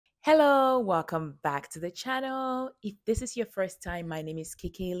Hello, welcome back to the channel. If this is your first time, my name is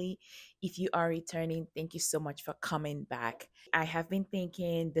Kikeli. If you are returning, thank you so much for coming back. I have been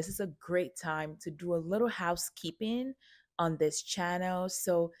thinking this is a great time to do a little housekeeping on this channel.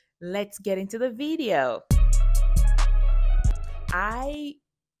 So let's get into the video. I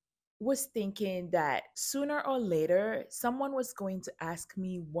was thinking that sooner or later, someone was going to ask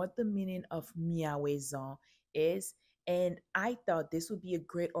me what the meaning of Miawézon is. And I thought this would be a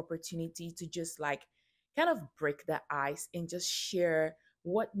great opportunity to just like kind of break the ice and just share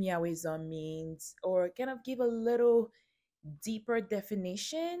what Miawézon means or kind of give a little deeper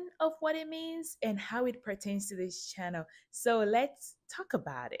definition of what it means and how it pertains to this channel. So let's talk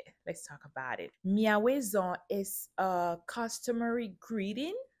about it. Miawézon is a customary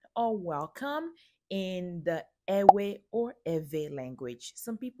greeting or welcome in the Ewe or Ewe language.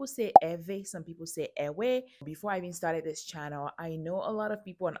 Some people say Ewe, some people say Ewe. Before I even started this channel, I know a lot of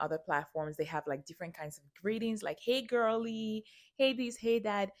people on other platforms, they have like different kinds of greetings like, hey girly, hey this, hey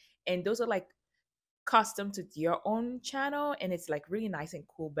that. And those are like custom to your own channel and it's like really nice and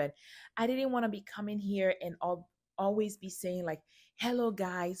cool, but I didn't want to be coming here and always be saying like, hello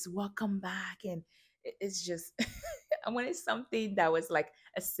guys, welcome back. And it's just I wanted something that was like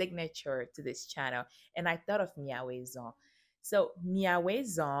a signature to this channel, and I thought of Miawézon. So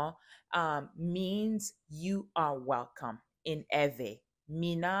Miawézon means you are welcome in Ewe.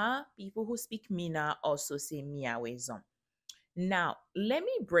 Mina, people who speak Mina also say Miawézon. Now, let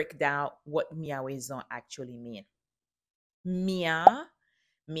me break down what Miawézon actually mean. Mia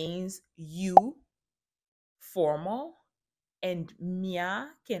means you, formal, and Mia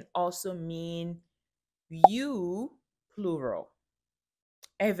can also mean you, plural.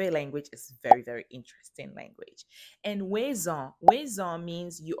 Every language is very, very interesting language. And Wézon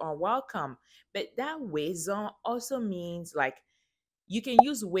means you are welcome. But that Wézon also means like you can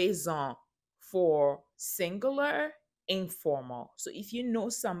use Wézon for singular, informal. So if you know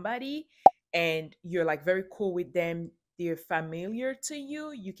somebody and you're like very cool with them, they're familiar to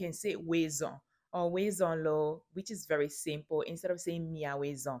you, you can say Wézon or Wézon lo, which is very simple. Instead of saying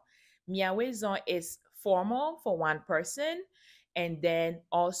Miawézon. Miawézon is formal for one person and then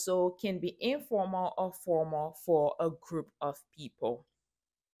also can be informal or formal for a group of people.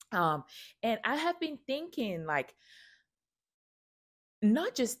 Um, and I have been thinking like,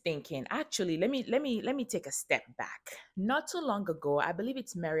 not just thinking, actually, let me take a step back. Not too long ago, I believe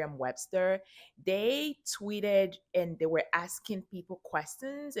it's Merriam-Webster, they tweeted and they were asking people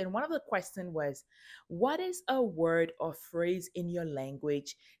questions, and one of the questions was, what is a word or phrase in your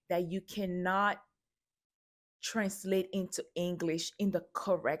language that you cannot translate into English in the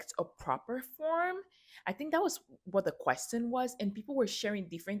correct or proper form? I think that was what the question was, and people were sharing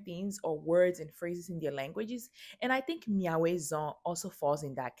different things or words and phrases in their languages. And I think Miawézon also falls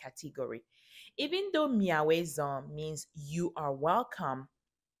in that category. Even though Miawézon means you are welcome,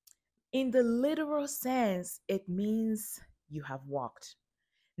 in the literal sense, it means you have walked.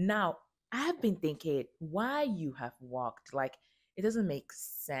 Now, I have been thinking why you have walked. Like, it doesn't make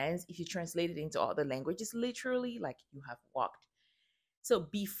sense if you translate it into other languages, literally, like you have walked. So,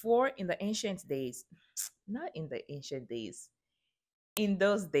 before in the ancient days, not in the ancient days, in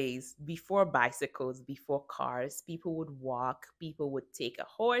those days, before bicycles, before cars, people would walk, people would take a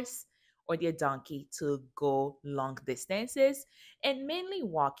horse or their donkey to go long distances and mainly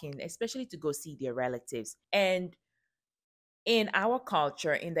walking, especially to go see their relatives. And in our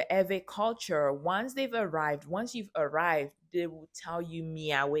culture, in the Ewe culture, once you've arrived, they will tell you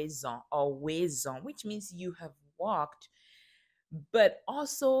Miawézon or Wézon, which means you have walked. But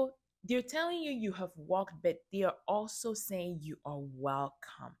also, they're telling you you have walked, but they are also saying you are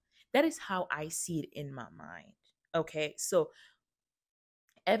welcome. That is how I see it in my mind. Okay, so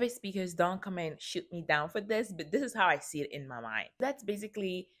Ewe speakers, don't come and shoot me down for this, but this is how I see it in my mind. That's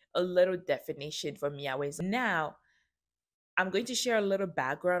basically a little definition for Miawézon. Now, I'm going to share a little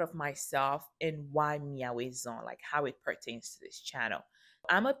background of myself and why Miawézon, like how it pertains to this channel.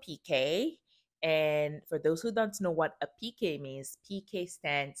 I'm a PK, and for those who don't know what a PK means, PK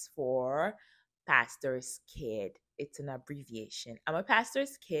stands for pastor's kid. It's an abbreviation. I'm a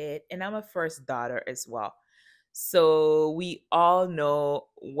pastor's kid, and I'm a first daughter as well. So we all know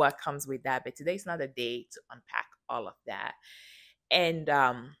what comes with that, but today's not a day to unpack all of that. And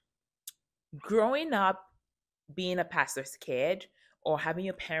growing up being a pastor's kid or having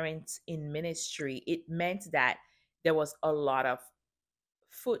your parents in ministry, it meant that there was a lot of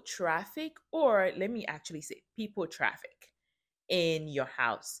foot traffic, or let me actually say people traffic in your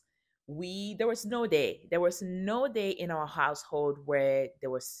house. There was no day in our household where there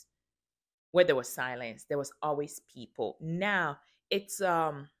was silence. There was always people. Now it's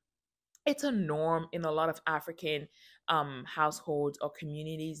It's a norm in a lot of African households or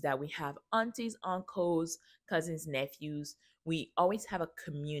communities that we have aunties, uncles, cousins, nephews. We always have a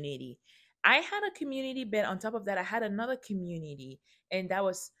community. I had a community, but on top of that, I had another community, and that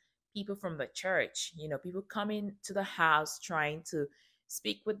was people from the church. You know, people coming to the house trying to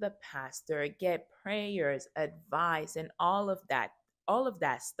speak with the pastor, get prayers, advice, and all of that. All of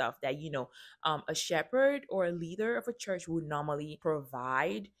that stuff that, a shepherd or a leader of a church would normally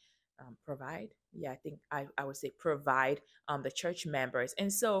provide, yeah, I think I would say provide the church members.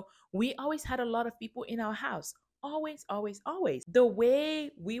 And so we always had a lot of people in our house, always, always, always. The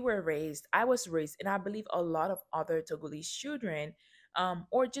way we were raised, I was raised, and I believe a lot of other Togolese children,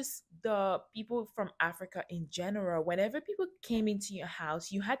 or just the people from Africa in general, whenever people came into your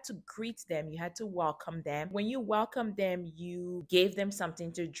house, you had to greet them, you had to welcome them. When you welcomed them, you gave them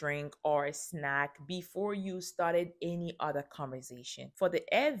something to drink or a snack before you started any other conversation. For the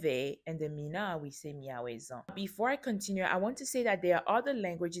Ewe and the Mina, we say Miawézon. Before I continue, I want to say that there are other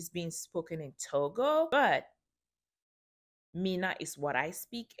languages being spoken in Togo, but Mina is what I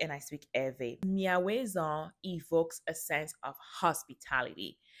speak, and I speak Ewe. Miawézon evokes a sense of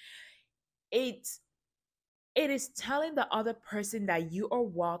hospitality. It it is telling the other person that you are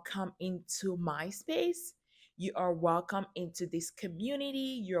welcome into my space. You are welcome into this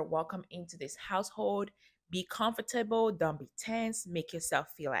community. You're welcome into this household. Be comfortable. Don't be tense. Make yourself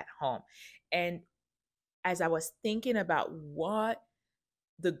feel at home. And as I was thinking about what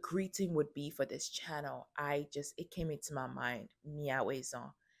the greeting would be for this channel, it came into my mind,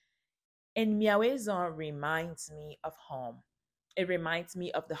 Miawézon. And Miawézon reminds me of home. It reminds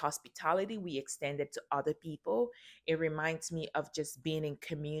me of the hospitality we extended to other people. It reminds me of just being in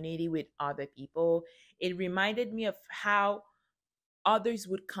community with other people. It reminded me of how others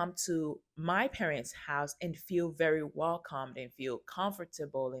would come to my parents' house and feel very welcomed and feel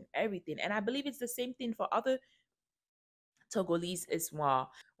comfortable and everything. And I believe it's the same thing for other Togolese as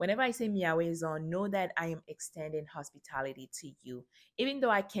well. Whenever I say Miawézon, know that I am extending hospitality to you. Even though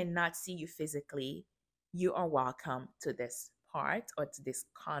I cannot see you physically, you are welcome to this part or to this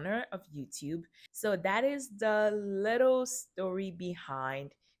corner of YouTube. So that is the little story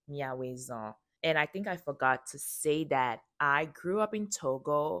behind Miawézon. And I think I forgot to say that I grew up in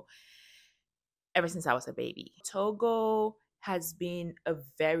Togo ever since I was a baby. Togo has been a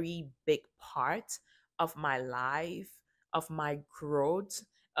very big part of my life, of my growth,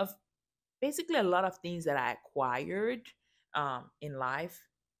 of basically a lot of things that I acquired in life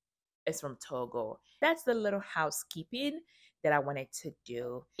is from Togo. That's the little housekeeping that I wanted to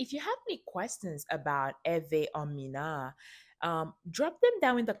do. If you have any questions about Eve or Mina, drop them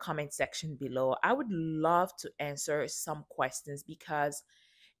down in the comment section below. I would love to answer some questions because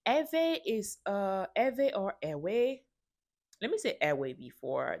Eve is Eve or Ewe. Let me say Ewe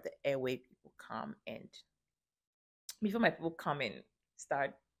before the Ewe people come and before my people come and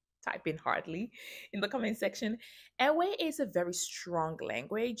start typing hardly in the comment section. Ewe is a very strong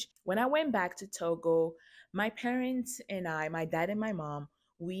language. When I went back to Togo, my parents and my dad and my mom,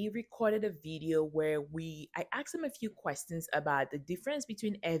 we recorded a video where I asked them a few questions about the difference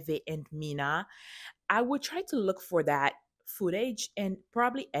between Ewe and Mina. I will try to look for that footage and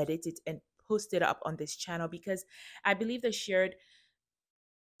probably edit it and post it up on this channel because I believe they shared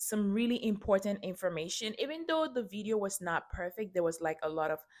some really important information. Even though the video was not perfect, there was like a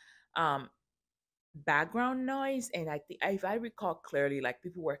lot of um background noise, and I think, if I recall clearly, like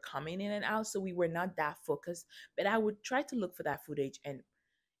people were coming in and out, so we were not that focused. But I would try to look for that footage and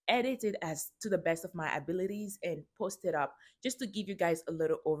edit it as to the best of my abilities and post it up just to give you guys a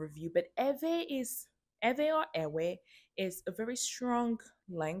little overview. But Ewe or Ewe is a very strong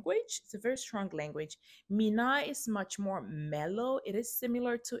language. It's a very strong language. Mina is much more mellow. It is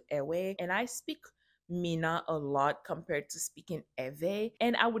similar to Ewe, and I speak Mina a lot compared to speaking Ewe.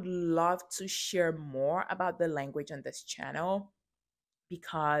 And I would love to share more about the language on this channel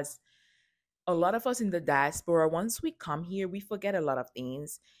because a lot of us in the diaspora, once we come here, we forget a lot of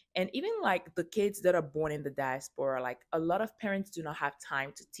things. And even like the kids that are born in the diaspora, like a lot of parents do not have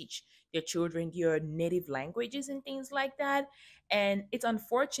time to teach their children their native languages and things like that. And it's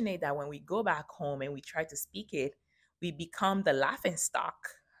unfortunate that when we go back home and we try to speak it, we become the laughing stock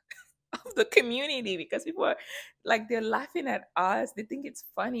of the community because people are like they're laughing at us. They think it's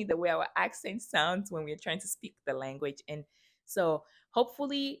funny the way our accent sounds when we're trying to speak the language. And so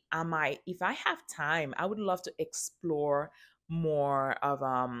hopefully I might, if I have time, I would love to explore more of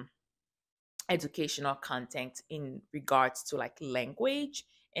educational content in regards to like language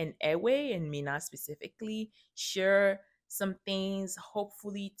and Ewe and Mina specifically. Share some things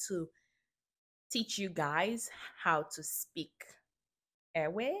hopefully to teach you guys how to speak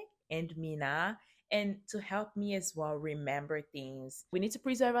Ewe and Mina, and to help me as well remember things. We need to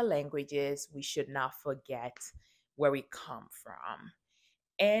preserve our languages. We should not forget where we come from.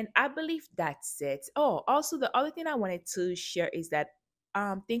 And I believe that's it. Oh, also the other thing I wanted to share is that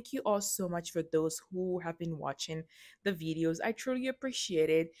thank you all so much for those who have been watching the videos. I truly appreciate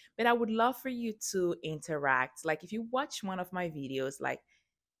it. But I would love for you to interact. Like if you watch one of my videos, like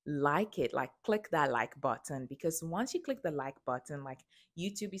it, like click that like button, because once you click the like button, like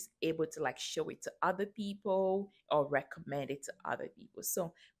YouTube is able to like show it to other people or recommend it to other people.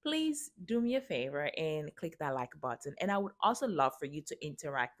 So please do me a favor and click that like button. And I would also love for you to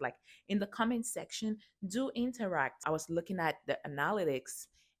interact, like in the comment section. Do interact. I was looking at the analytics,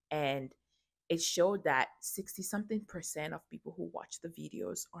 and it showed that 60 something percent of people who watch the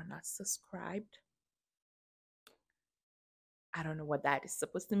videos are not subscribed. I don't know what that is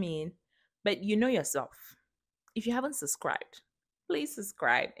supposed to mean, but you know yourself. If you haven't subscribed, please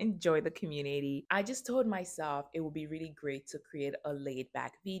subscribe. Enjoy the community. I just told myself it would be really great to create a laid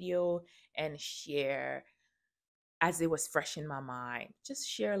back video and share as it was fresh in my mind. Just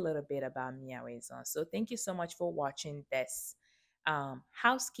share a little bit about Miawézon. So thank you so much for watching this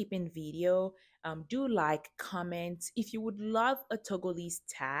housekeeping video. Do like, comment. If you would love a Togolese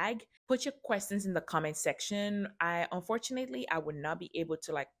tag, put your questions in the comment section. I unfortunately I would not be able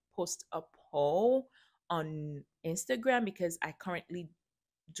to like post a poll on Instagram because I currently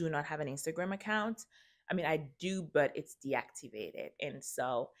do not have an Instagram account. I mean, I do, but it's deactivated. And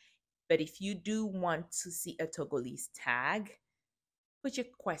so, but if you do want to see a Togolese tag, put your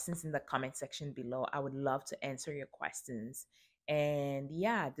questions in the comment section below. I would love to answer your questions. And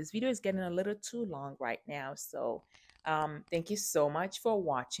yeah, this video is getting a little too long right now. So thank you so much for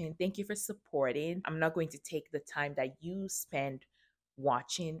watching. Thank you for supporting. I'm not going to take the time that you spend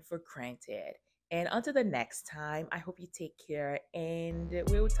watching for granted. And until the next time, I hope you take care and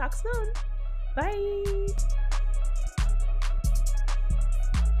we will talk soon. Bye.